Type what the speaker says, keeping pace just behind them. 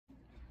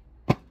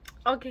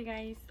Okay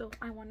guys, so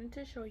I wanted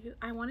to tell you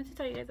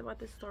guys about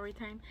this story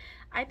time.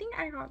 I think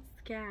I got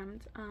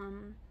scammed.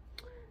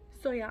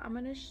 So yeah, I'm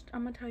gonna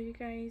tell you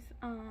guys.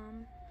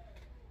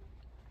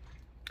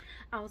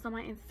 I was on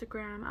my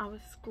Instagram, I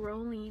was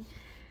scrolling,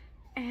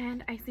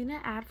 and I seen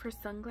an ad for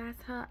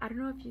Sunglass Hut. I don't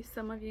know if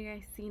some of you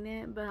guys seen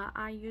it, but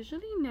I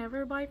usually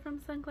never buy from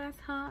Sunglass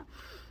Hut.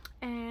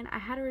 And I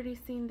had already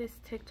seen this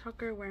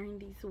TikToker wearing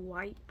these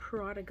white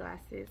Prada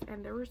glasses,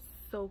 and they were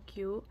so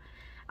cute.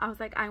 I was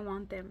like, I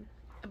want them,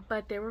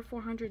 but they were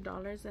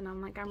 $400, and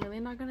I'm like, I'm really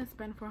not gonna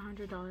spend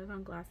 $400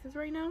 on glasses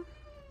right now.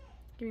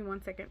 Give me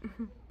 1 second.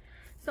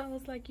 So I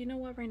was like, you know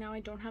what, right now I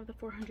don't have the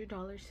 $400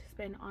 to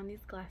spend on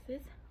these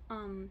glasses.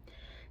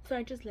 So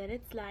I just let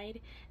it slide,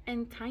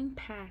 and time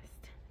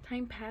passed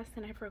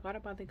and I forgot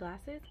about the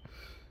glasses.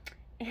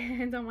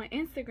 And on my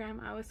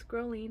Instagram I was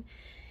scrolling,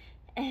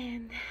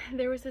 and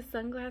there was a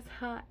Sunglass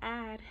Hut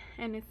ad,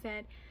 and it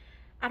said,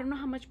 I don't know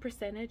how much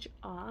percentage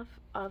off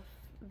of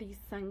these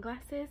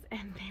sunglasses,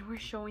 and they were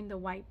showing the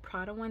white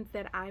Prada ones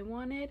that I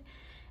wanted,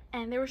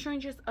 and they were showing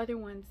just other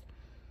ones.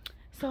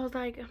 So I was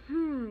like,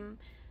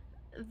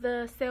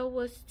 the sale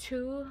was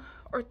two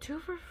for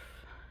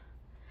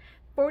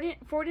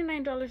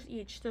 $49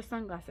 each, the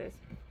sunglasses.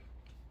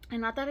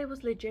 And I thought it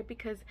was legit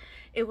because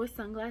it was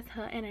Sunglass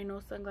Hut, and I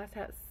know Sunglass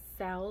Hut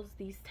sells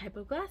these type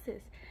of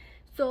glasses.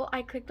 So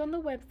I clicked on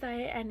the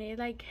website, and it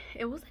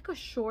was like a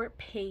short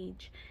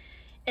page,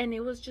 and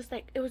it was just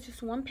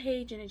one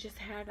page, and it just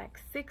had like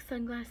 6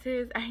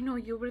 sunglasses. I know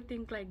you would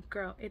think like,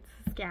 girl, it's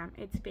a scam,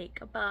 it's fake,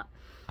 but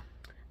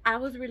I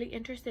was really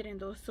interested in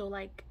those, so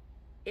like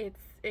it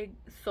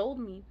sold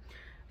me.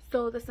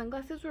 So the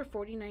sunglasses were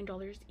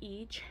 $49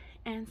 each,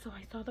 and so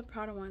I saw the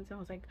Prada ones, and I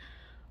was like,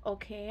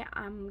 okay,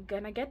 I'm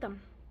gonna get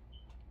them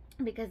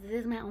because this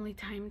is my only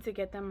time to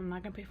get them. I'm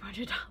not gonna pay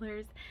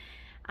 $400.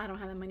 I don't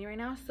have the money right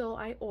now. So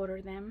I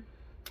ordered them.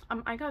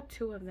 I got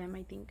 2 of them,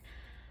 I think.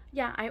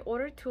 Yeah, I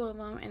ordered 2 of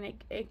them, and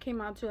it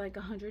came out to like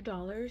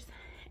 $100.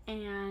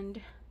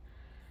 And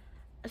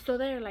so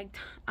they're like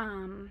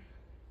I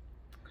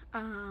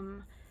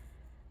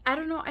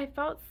don't know, I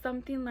felt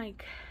something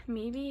like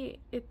maybe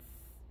it's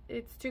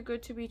too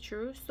good to be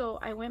true. So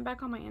I went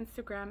back on my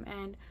Instagram,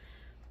 and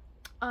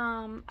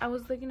I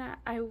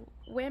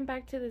went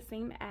back to the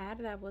same ad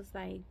that was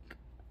like,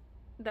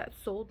 that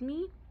sold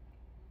me,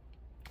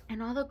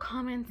 and all the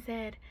comments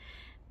said,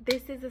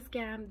 this is a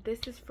scam, this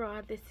is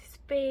fraud, this is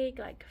fake,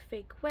 like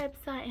fake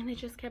website. And they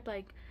just kept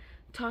like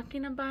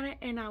talking about it,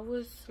 and I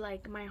was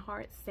like, my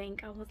heart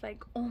sank. I was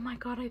like, oh my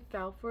god, I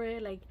fell for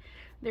it. Like,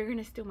 they're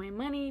gonna steal my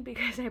money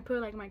because I put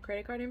like my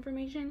credit card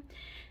information.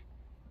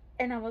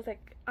 And I was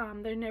like,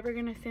 they're never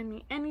gonna send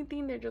me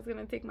anything, they're just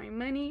gonna take my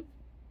money.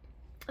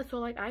 So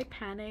like I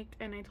panicked,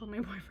 and I told my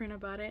boyfriend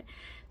about it.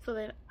 So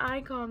then I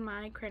called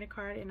my credit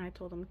card, and I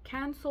told them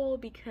cancel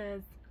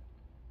because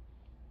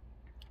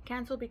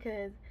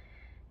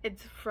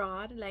it's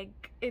fraud,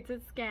 like it's a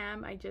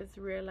scam. I just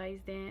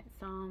realized it.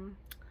 So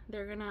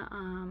they're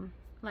gonna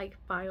like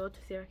file to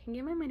see if I can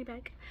get my money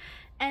back.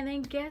 And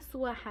then guess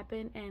what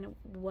happened and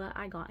what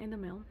I got in the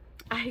mail?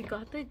 I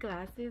got the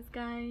glasses,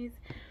 guys,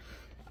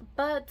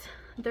 but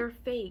they're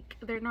fake,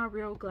 they're not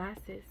real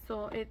glasses.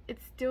 So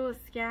it's still a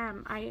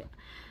scam. I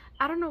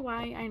don't know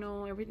why. I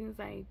know everything's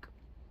like,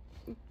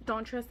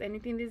 don't trust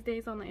anything these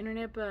days on the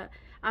internet, but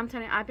I'm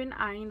telling you, I've been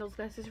eyeing those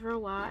glasses for a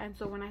while. And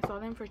so when I saw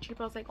them for cheap,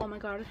 I was like, oh my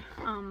god,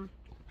 and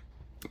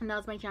that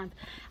was my chance.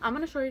 I'm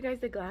gonna show you guys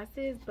the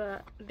glasses,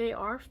 but they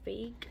are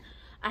fake.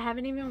 I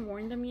haven't even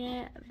worn them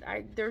yet.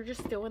 They're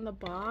just still in the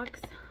box.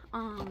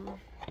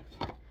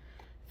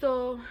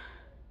 So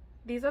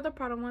these are the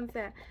product ones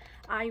that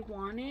I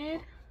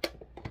wanted.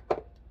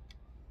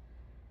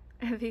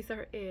 And these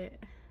are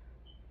it.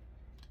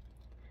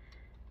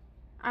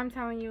 I'm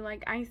telling you,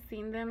 like, I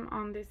seen them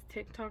on this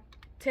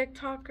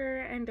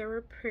TikToker, and they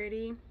were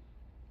pretty,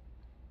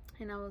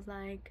 and I was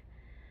like,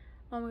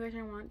 oh my gosh,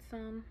 I want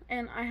some.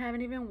 And I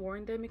haven't even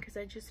worn them because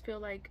I just feel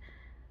like,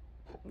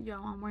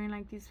 yo, I'm wearing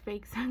like these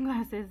fake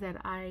sunglasses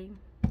that I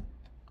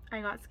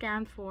got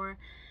scammed for.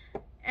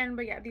 And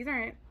but yeah, these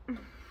are it.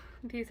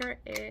 These are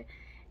it.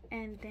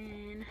 And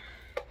then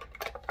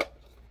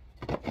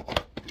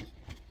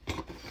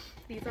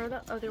these are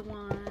the other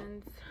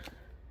ones,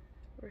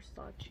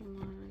 Versace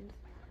ones.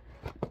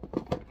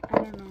 I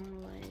don't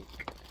know,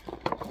 like,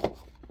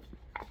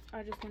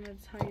 I just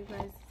wanted to tell you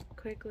guys a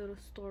quick little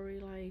story.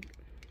 Like,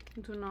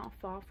 do not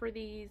fall for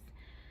these.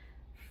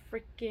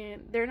 Freaking,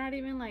 they're not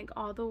even like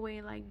all the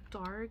way like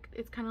dark.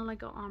 It's kind of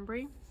like an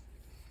ombre.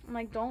 I'm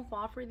like, don't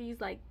fall for these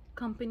like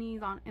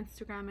companies on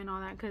Instagram and all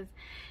that, because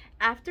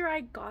after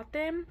I got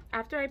them,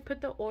 after I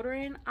put the order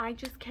in, I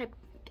just kept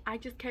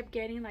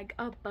getting like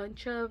a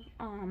bunch of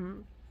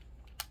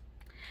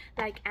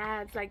like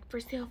ads, like for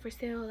sale,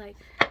 like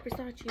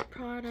Versace,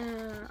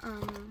 Prada,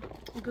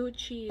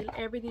 Gucci,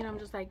 everything. I'm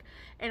just like,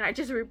 and I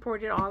just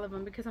reported all of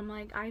them because I'm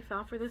like, I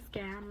fell for the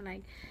scam. And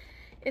like,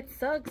 it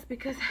sucks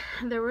because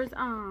there was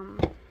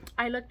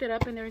I looked it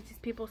up, and there was these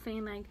people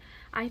saying like,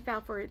 I fell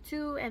for it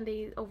too, and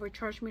they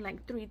overcharged me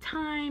like 3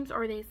 times,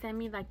 or they sent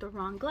me like the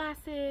wrong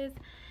glasses.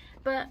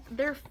 but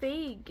they're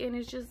fake, and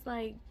it's just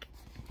like,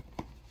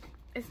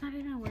 it's not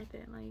even worth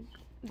it.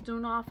 Like, do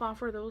not fall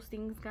for those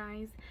things,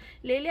 guys.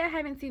 Lately I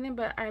haven't seen them,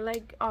 but I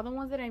like all the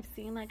ones that I've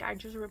seen, like I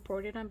just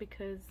reported them,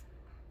 because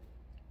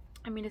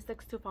I mean, it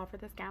sucks to fall for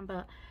the scam,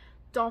 but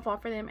don't fall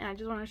for them. And I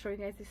just want to show you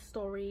guys this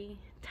story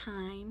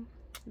time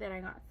that I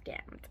got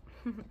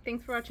scammed.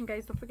 Thanks for watching,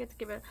 guys. Don't forget to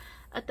give it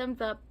a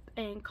thumbs up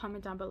and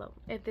comment down below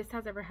if this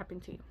has ever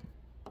happened to you.